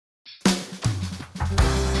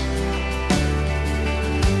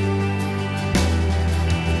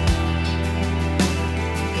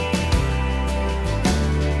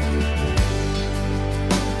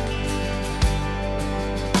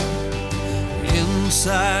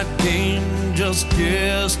suicide game just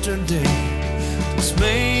yesterday.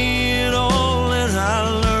 Dismayed all that I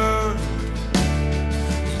learned.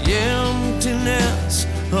 The emptiness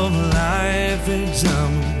of life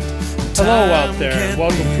examined. Hello out there, and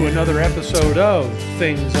welcome to another episode of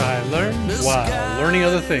Things I Learned While Learning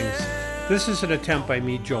Other Things. This is an attempt by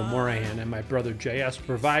me, Joe Morahan, and my brother JS to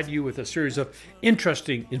provide you with a series of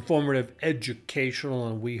interesting, informative, educational,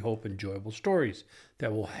 and we hope enjoyable stories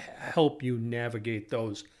that will help you navigate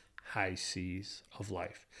those high seas of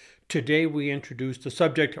life. Today we introduce the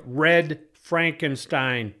subject, Red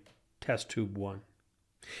Frankenstein, Test Tube 1.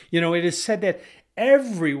 You know, it is said that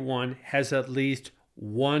everyone has at least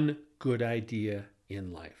one good idea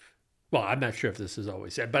in life. Well, I'm not sure if this is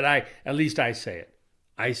always said, but at least I say it.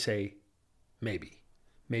 I say maybe.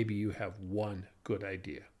 Maybe you have one good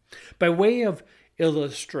idea. By way of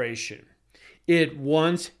illustration, it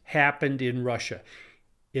once happened in Russia.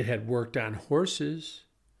 It had worked on horses.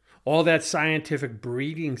 All that scientific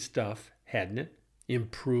breeding stuff, hadn't it?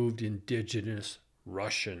 Improved indigenous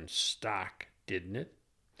Russian stock, didn't it?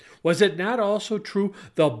 Was it not also true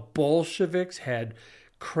the Bolsheviks had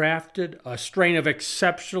crafted a strain of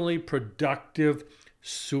exceptionally productive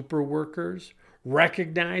super workers,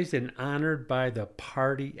 recognized and honored by the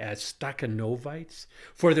party as Stakhanovites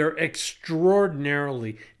for their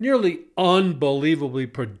extraordinarily, nearly unbelievably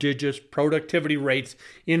prodigious productivity rates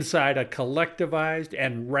inside a collectivized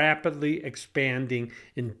and rapidly expanding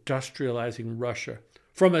industrializing Russia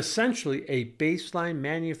from essentially a baseline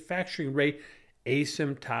manufacturing rate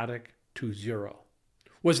asymptotic to zero.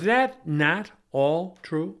 Was that not all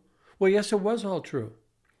true? Well, yes, it was all true.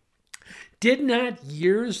 Did not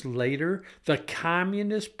years later the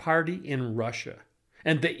Communist Party in Russia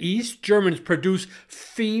and the East Germans produce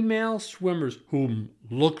female swimmers who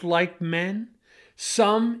looked like men?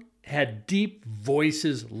 Some had deep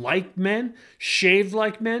voices like men, shaved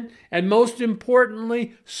like men, and most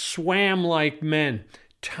importantly, swam like men.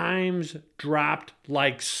 Times dropped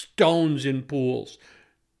like stones in pools.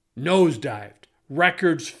 Nosedived.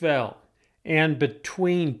 Records fell. And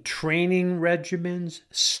between training regimens,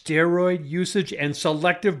 steroid usage, and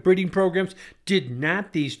selective breeding programs, did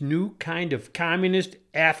not these new kind of communist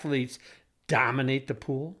athletes dominate the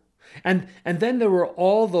pool? And then there were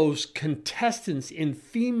all those contestants in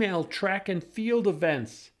female track and field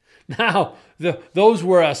events. Now, those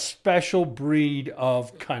were a special breed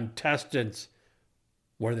of contestants,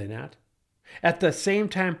 were they not? At the same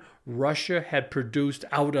time, Russia had produced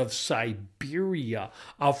out of Siberia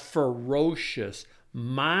a ferocious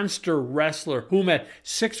monster wrestler whom at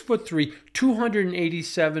 6'3",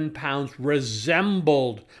 287 pounds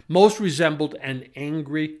most resembled an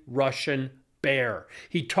angry Russian bear.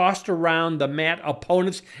 He tossed around the mat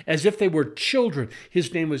opponents as if they were children.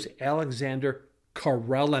 His name was Alexander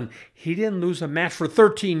Karelin. He didn't lose a match for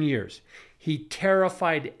 13 years. He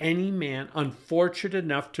terrified any man unfortunate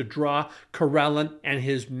enough to draw Karelin and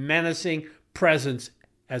his menacing presence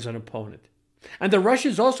as an opponent. And the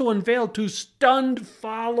Russians also unveiled to stunned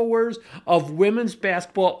followers of women's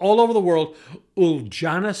basketball all over the world,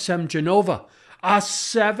 Uljana Semjonova, a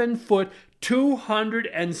 7-foot,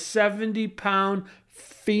 270-pound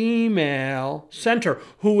female center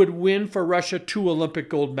who would win for Russia 2 Olympic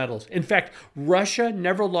gold medals. In fact, Russia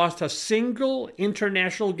never lost a single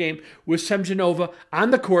international game with Semjonova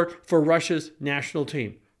on the court for Russia's national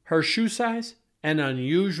team. Her shoe size, an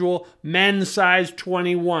unusual men's size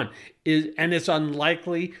 21, and it's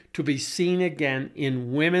unlikely to be seen again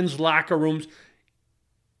in women's locker rooms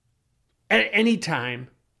at anytime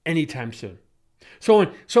soon. So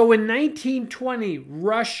in 1920,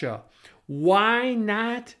 Russia, why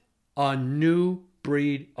not a new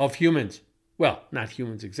breed of humans? Well, not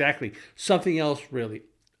humans exactly. Something else really.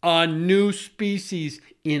 A new species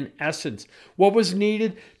in essence. What was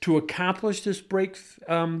needed to accomplish this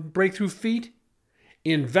breakthrough feat?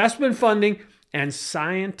 Investment funding and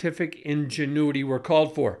scientific ingenuity were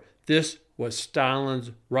called for. This was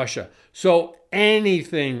Stalin's Russia. So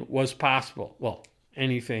anything was possible. Well,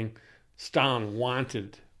 anything Stalin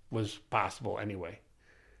wanted was possible anyway.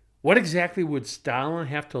 What exactly would Stalin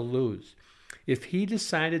have to lose if he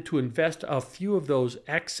decided to invest a few of those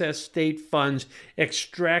excess state funds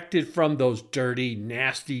extracted from those dirty,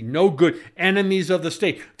 nasty, no good enemies of the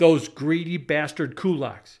state, those greedy bastard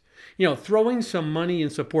kulaks? You know, throwing some money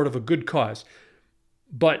in support of a good cause,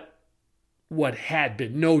 but what had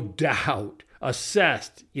been no doubt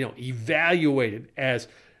assessed, evaluated as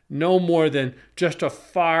no more than just a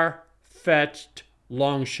far-fetched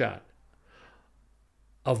long shot.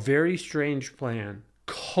 A very strange plan,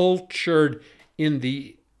 cultured in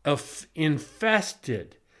the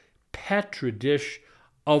infested petri dish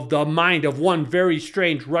of the mind of one very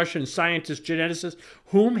strange Russian scientist geneticist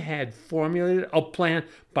whom had formulated a plan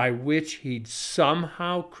by which he'd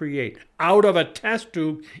somehow create, out of a test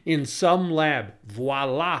tube in some lab,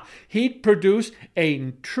 voila, he'd produce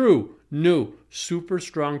a true new super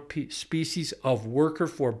strong species of worker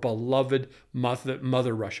for beloved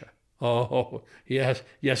Mother Russia. Oh, yes,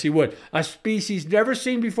 he would. A species never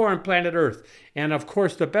seen before on planet Earth. And of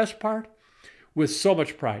course, the best part, with so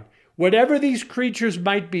much pride, whatever these creatures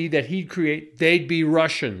might be that he'd create, they'd be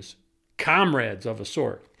Russians, comrades of a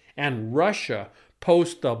sort. And Russia,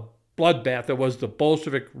 post the bloodbath that was the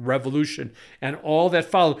Bolshevik Revolution and all that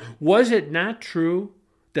followed, was it not true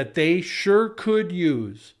that they sure could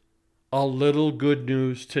use a little good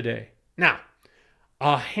news today? Now,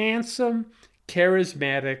 a handsome,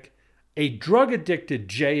 charismatic, a drug-addicted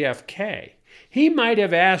JFK, he might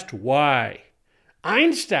have asked why.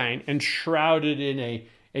 Einstein, enshrouded in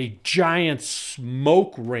a giant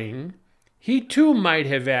smoke ring, he too might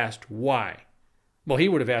have asked why. Well, he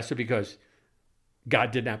would have asked it because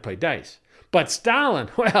God did not play dice. But Stalin,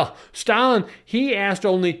 he asked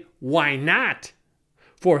only why not?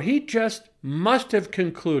 For he just must have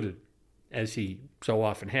concluded, as he so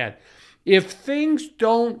often had, if things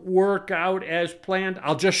don't work out as planned,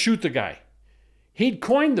 I'll just shoot the guy. He'd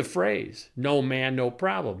coined the phrase, no man, no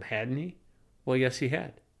problem, hadn't he? Well, yes, he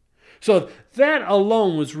had. So that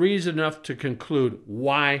alone was reason enough to conclude,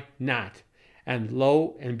 why not? And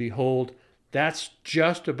lo and behold, that's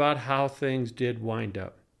just about how things did wind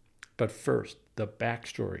up. But first, the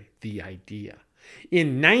backstory, the idea.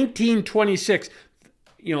 In 1926,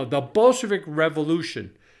 the Bolshevik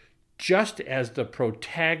Revolution, just as the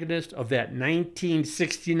protagonist of that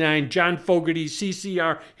 1969 John Fogerty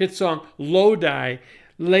CCR hit song Lodi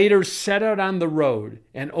later set out on the road,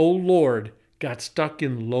 and oh Lord, got stuck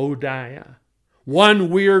in Lodi. One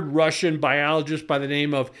weird Russian biologist by the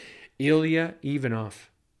name of Ilya Ivanov,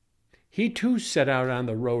 he too set out on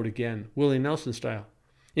the road again, Willie Nelson style.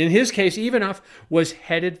 In his case, Ivanov was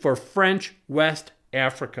headed for French West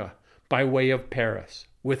Africa by way of Paris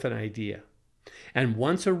with an idea. And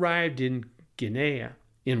once arrived in Guinea,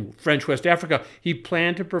 in French West Africa, he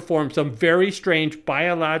planned to perform some very strange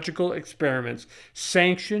biological experiments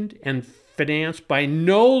sanctioned and financed by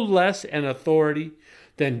no less an authority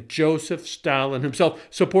than Joseph Stalin himself,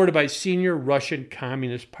 supported by senior Russian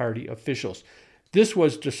Communist Party officials. This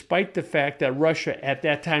was despite the fact that Russia at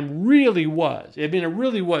that time really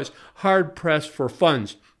was hard-pressed for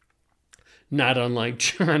funds. Not unlike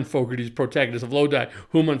John Fogerty's protagonist of Lodi,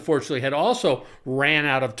 whom unfortunately had also ran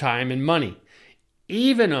out of time and money.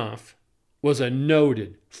 Ivanov was a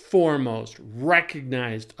noted, foremost,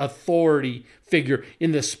 recognized authority figure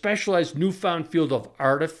in the specialized newfound field of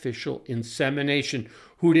artificial insemination,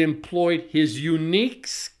 who'd employed his unique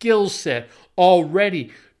skill set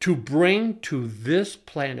already to bring to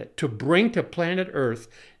planet Earth,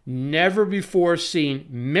 never before seen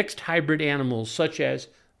mixed hybrid animals such as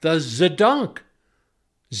the Zedonks,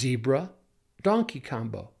 zebra-donkey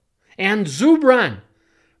combo, and Zubron,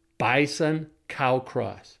 bison-cow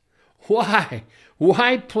cross.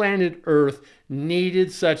 Why planet Earth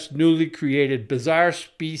needed such newly created bizarre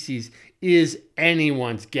species is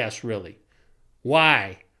anyone's guess, really.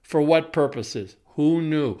 Why? For what purposes? Who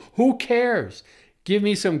knew? Who cares? Give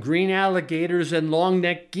me some green alligators and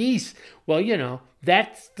long-necked geese. Well,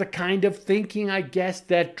 that's the kind of thinking, I guess,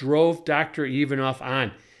 that drove Dr. Ivanov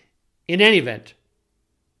on. In any event,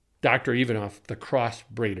 Dr. Ivanov, the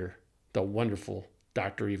cross-breeder, the wonderful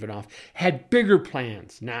Dr. Ivanov, had bigger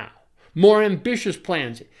plans now, more ambitious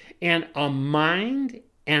plans, and a mind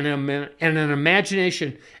and an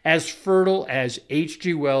imagination as fertile as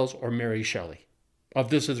H.G. Wells or Mary Shelley. Of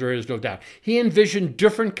this there is no doubt. He envisioned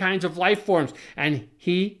different kinds of life forms, and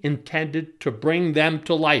he intended to bring them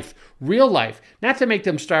to life, real life, not to make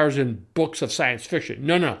them stars in books of science fiction.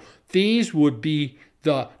 No. These would be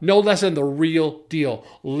no less than the real deal,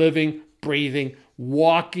 living, breathing,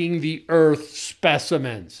 walking the earth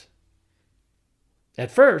specimens. At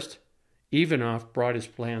first, Ivanov brought his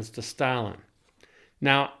plans to Stalin.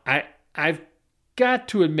 Now, I've got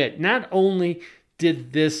to admit, not only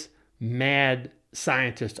did this mad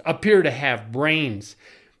scientist appear to have brains,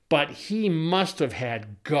 but he must have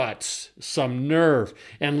had guts, some nerve,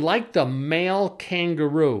 and like the male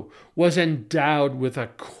kangaroo, was endowed with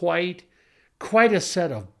quite a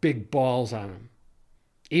set of big balls on him.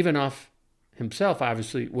 Ivanov himself,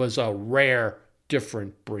 obviously, was a rare,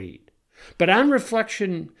 different breed. But on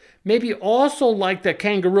reflection, maybe also like the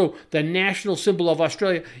kangaroo, the national symbol of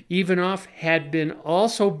Australia, Ivanov had been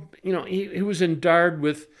also, he was endowed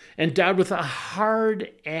with a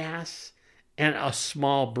hard ass and a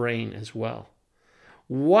small brain as well.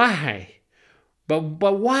 why? But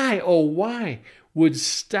why, oh why, would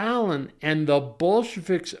Stalin and the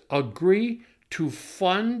Bolsheviks agree to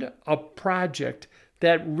fund a project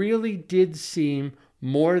that really did seem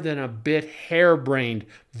more than a bit harebrained,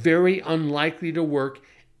 very unlikely to work,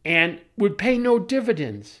 and would pay no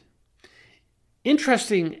dividends?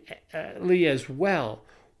 Interestingly as well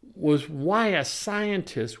was why a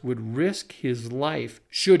scientist would risk his life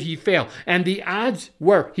should he fail. And the odds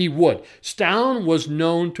were he would. Stalin was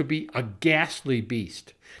known to be a ghastly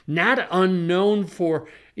beast, not known for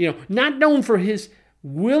his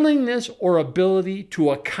willingness or ability to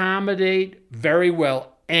accommodate very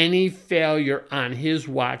well any failure on his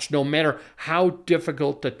watch, no matter how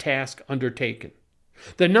difficult the task undertaken.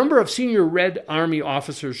 The number of senior Red Army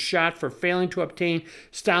officers shot for failing to obtain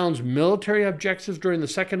Stalin's military objectives during the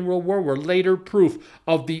Second World War were later proof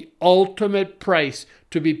of the ultimate price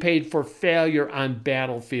to be paid for failure on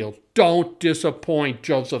battlefields. Don't disappoint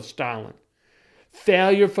Joseph Stalin.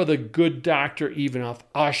 Failure for the good Dr. Ivanov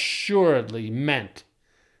assuredly meant,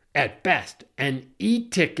 at best, an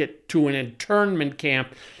e-ticket to an internment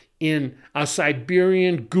camp in a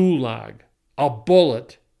Siberian gulag, a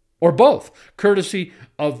bullet, or both, courtesy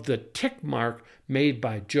of the tick mark made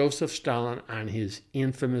by Joseph Stalin on his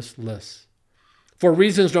infamous lists. For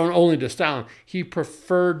reasons known only to Stalin, he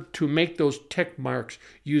preferred to make those tick marks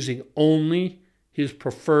using only his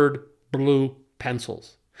preferred blue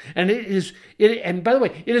pencils. And by the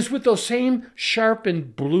way, it is with those same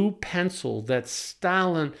sharpened blue pencil that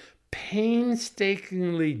Stalin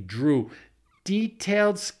painstakingly drew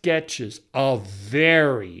detailed sketches of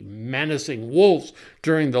very menacing wolves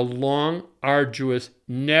during the long, arduous,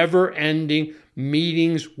 never-ending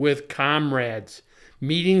meetings with comrades.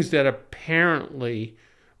 Meetings that apparently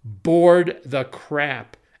bored the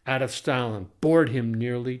crap out of Stalin, bored him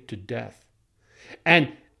nearly to death.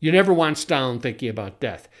 And you never want Stalin thinking about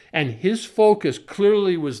death. And his focus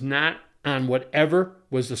clearly was not on whatever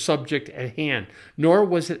was the subject at hand, nor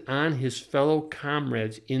was it on his fellow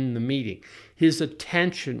comrades in the meeting. His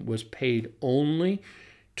attention was paid only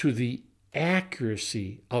to the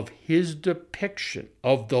accuracy of his depiction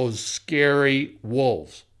of those scary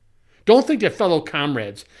wolves. Don't think that fellow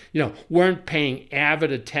comrades, weren't paying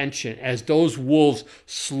avid attention as those wolves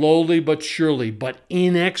slowly but surely, but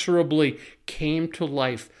inexorably came to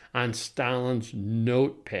life on Stalin's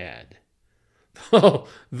notepad.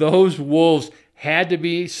 Those wolves had to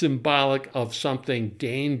be symbolic of something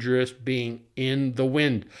dangerous being in the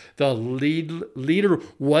wind. The leader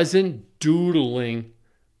wasn't doodling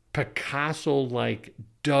Picasso-like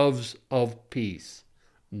doves of peace.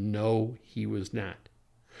 No, he was not.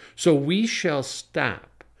 So we shall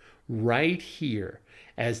stop right here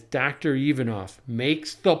as Dr. Ivanov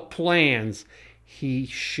makes the plans he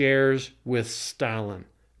shares with Stalin.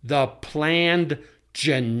 The planned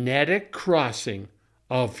genetic crossing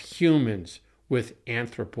of humans with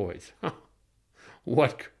anthropoids.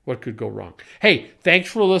 What could go wrong? Hey, thanks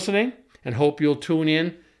for listening, and hope you'll tune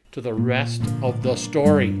in to the rest of the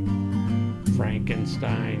story.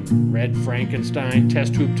 Frankenstein, Red Frankenstein,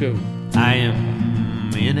 Test Tube 2. I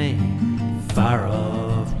am in a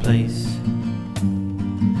far-off place,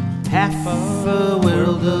 half a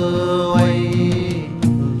world away,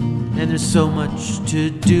 and there's so much to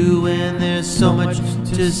do and there's so much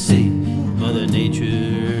to see. Mother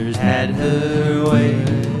Nature's had her way.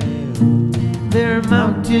 There are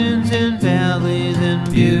mountains and valleys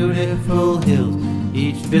and beautiful hills,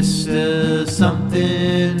 each vista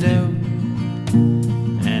something new.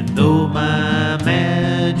 And though my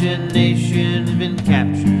imagination's been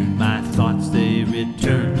captured, my thoughts they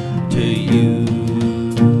return to you.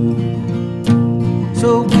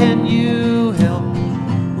 So can you help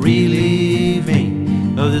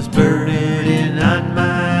relieving of this burden on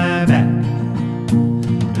my back?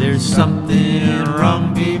 There's something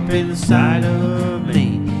wrong deep inside of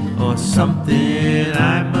me, or something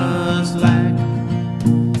I must lack.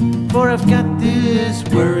 For I've got this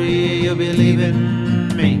worry of believing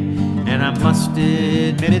me, and I must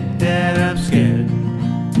admit it that I'm scared.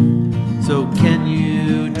 So can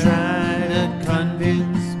you try